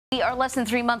We are less than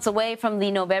 3 months away from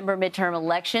the November midterm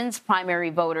elections.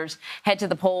 Primary voters headed to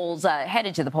the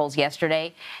polls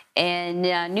yesterday in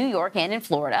New York and in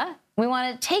Florida. We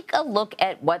want to take a look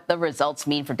at what the results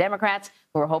mean for Democrats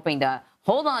who are hoping to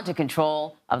hold on to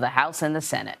control of the House and the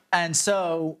Senate. And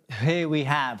so here we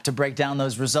have, to break down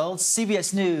those results,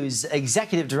 CBS News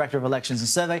Executive Director of Elections and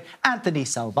Survey, Anthony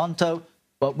Salvanto,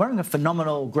 but wearing a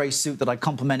phenomenal grey suit that I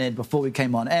complimented before we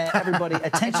came on air. Everybody,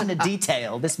 attention to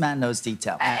detail. This man knows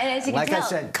detail. And as you can tell, I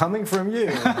said, coming from you,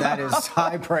 that is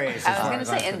high praise. I was going to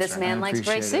say, and this man likes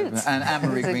grey suits. And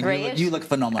Anne-Marie Green, you look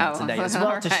phenomenal today as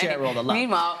well, to share all the love.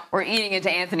 Meanwhile, we're eating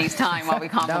into Anthony's time while we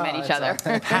compliment each other.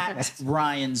 Pat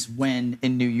Ryan's win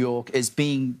in New York is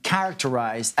being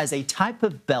characterized as a type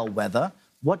of bellwether.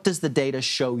 What does the data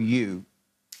show you?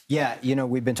 Yeah, you know,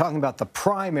 we've been talking about the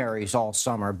primaries all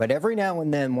summer, but every now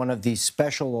and then one of these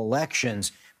special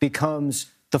elections becomes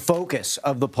the focus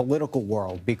of the political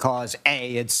world because,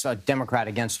 A, it's a Democrat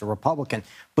against a Republican.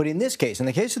 But in this case, in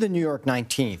the case of the New York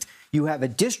 19th, you have a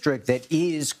district that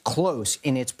is close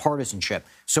in its partisanship.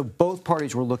 So both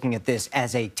parties were looking at this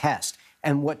as a test.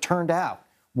 And what turned out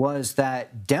was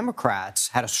that Democrats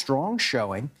had a strong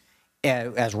showing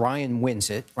as Ryan wins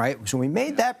it, right? So we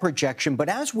made that projection, but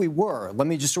as we were, let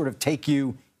me just sort of take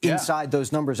you inside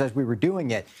those numbers as we were doing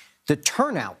it. The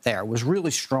turnout there was really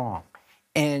strong.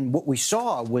 And what we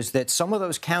saw was that some of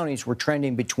those counties were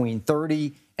trending between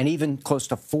 30 and even close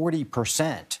to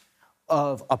 40%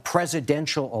 of a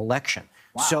presidential election.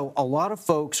 Wow. So a lot of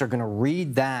folks are going to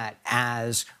read that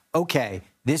as, okay,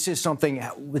 this is something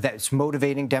that's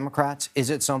motivating Democrats.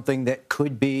 Is it something that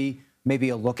could be maybe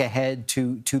a look ahead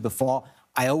to the fall?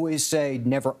 I always say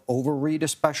never overread a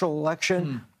special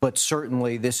election, but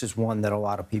certainly this is one that a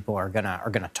lot of people are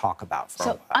gonna talk about for a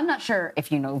while. I'm not sure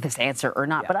if you know this answer or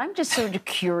not, but I'm just sort of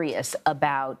curious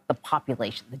about the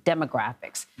population, the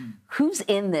demographics. Who's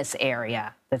in this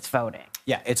area that's voting?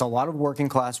 Yeah, it's a lot of working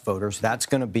class voters. That's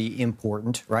going to be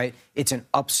important, right? It's in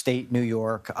upstate New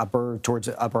York, towards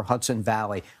the upper Hudson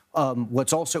Valley.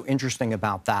 What's also interesting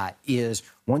about that is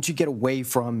once you get away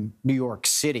from New York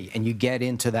City and you get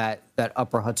into that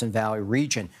upper Hudson Valley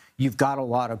region, you've got a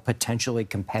lot of potentially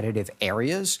competitive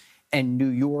areas. And New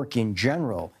York in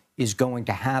general is going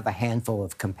to have a handful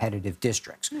of competitive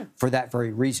districts for that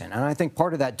very reason. And I think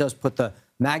part of that does put the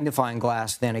magnifying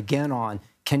glass then again on,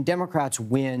 can Democrats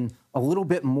win a little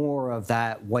bit more of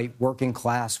that white working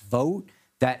class vote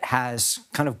that has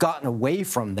kind of gotten away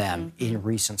from them in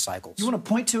recent cycles? You want to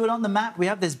point to it on the map? We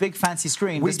have this big fancy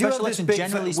screen. The special election,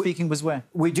 generally speaking, was where?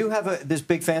 We do have this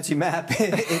big fancy map.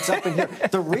 It's up in here.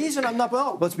 The reason I'm not,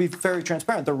 well, let's be very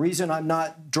transparent. The reason I'm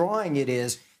not drawing it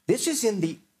is this is in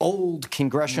the old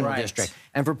congressional district.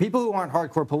 And for people who aren't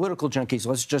hardcore political junkies,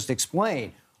 let's just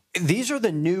explain. These are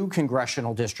the new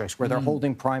congressional districts where they're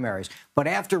holding primaries. But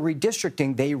after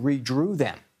redistricting, they redrew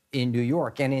them in New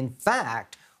York. And in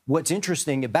fact, what's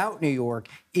interesting about New York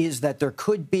is that there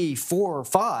could be 4 or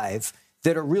 5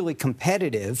 that are really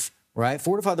competitive, right?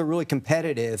 4 to 5 that are really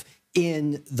competitive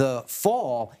in the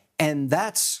fall. And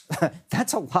that's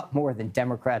a lot more than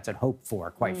Democrats had hoped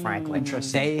for, quite frankly.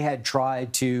 They had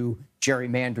tried to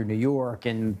gerrymander New York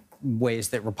in ways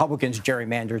that Republicans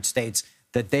gerrymandered states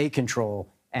that they control.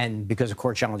 And because of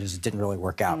court challenges, it didn't really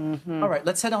work out. All right,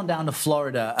 let's head on down to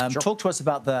Florida. Talk to us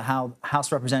about how House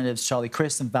Representatives Charlie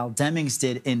Crist and Val Demings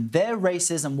did in their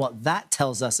races and what that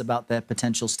tells us about their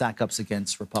potential stack-ups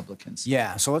against Republicans.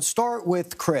 Yeah, so let's start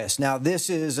with Crist. Now, this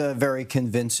is a very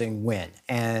convincing win.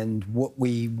 And what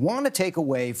we want to take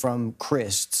away from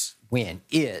Crist's win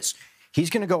is he's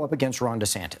going to go up against Ron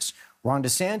DeSantis. Ron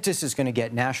DeSantis is going to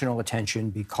get national attention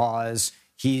because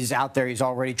he's out there. He's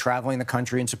already traveling the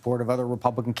country in support of other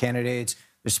Republican candidates.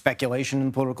 There's speculation in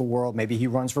the political world. Maybe he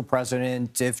runs for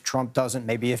president. If Trump doesn't,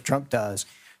 maybe if Trump does.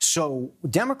 So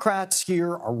Democrats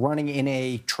here are running in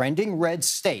a trending red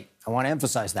state. I want to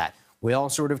emphasize that. We all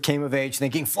sort of came of age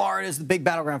thinking Florida is the big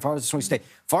battleground. Florida's the swing state.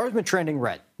 Florida's been trending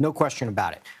red. No question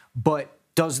about it. But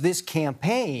does this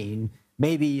campaign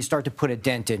maybe start to put a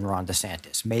dent in Ron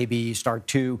DeSantis? Maybe start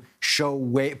to show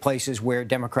places where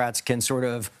Democrats can sort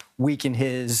of weaken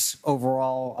his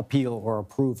overall appeal or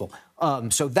approval.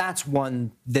 So that's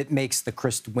one that makes the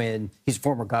Crist win, he's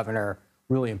former governor,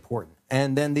 really important.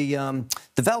 And then the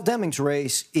Val Demings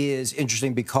race is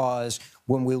interesting because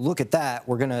when we look at that,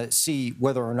 we're going to see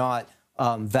whether or not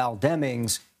Val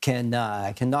Demings can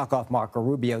knock off Marco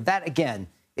Rubio. That, again,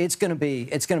 it's going to be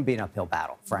an uphill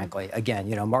battle, frankly. Again,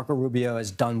 you know, Marco Rubio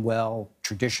has done well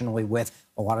traditionally with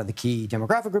a lot of the key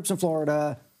demographic groups in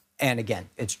Florida. And again,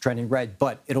 it's trending red,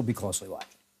 but it'll be closely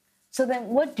watched. So then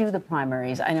what do the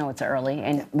primaries, I know it's early,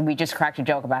 and we just cracked a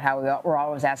joke about how we're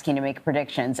always asking to make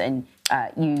predictions, and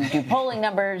you do polling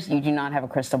numbers, you do not have a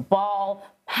crystal ball.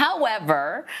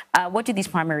 However, what do these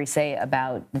primaries say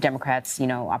about the Democrats',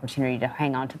 opportunity to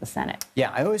hang on to the Senate?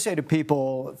 Yeah, I always say to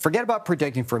people, forget about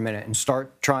predicting for a minute and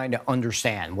start trying to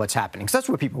understand what's happening, because that's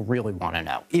what people really want to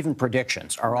know. Even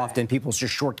predictions are often people's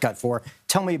just shortcut for,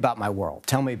 tell me about my world,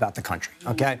 tell me about the country,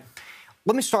 okay?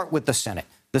 Let me start with the Senate.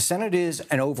 The Senate is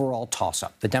an overall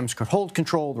toss-up. The Dems could hold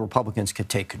control, the Republicans could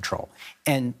take control.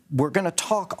 And we're going to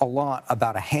talk a lot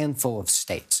about a handful of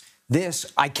states.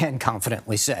 This, I can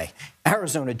confidently say,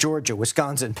 Arizona, Georgia,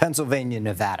 Wisconsin, Pennsylvania,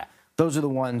 Nevada. Those are the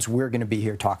ones we're going to be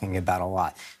here talking about a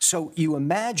lot. So you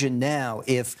imagine now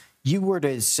if you were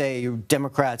to say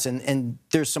Democrats, and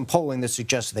there's some polling that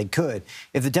suggests they could,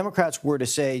 if the Democrats were to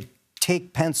say,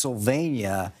 take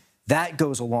Pennsylvania, that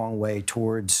goes a long way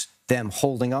towards them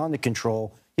holding on to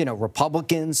control.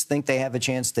 Republicans think they have a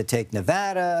chance to take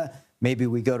Nevada. Maybe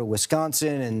we go to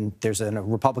Wisconsin and there's a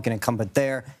Republican incumbent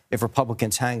there. If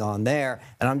Republicans hang on there,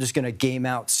 and I'm just going to game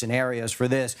out scenarios for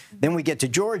this. Then we get to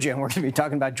Georgia, and we're going to be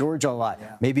talking about Georgia a lot,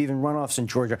 maybe even runoffs in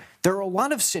Georgia. There are a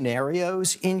lot of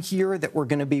scenarios in here that we're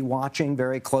going to be watching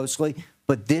very closely,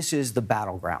 but this is the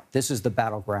battleground. This is the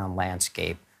battleground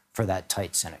landscape for that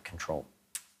tight Senate control.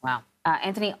 Wow.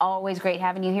 Anthony, always great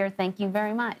having you here. Thank you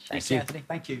very much. Thanks, Anthony.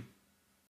 Thank you.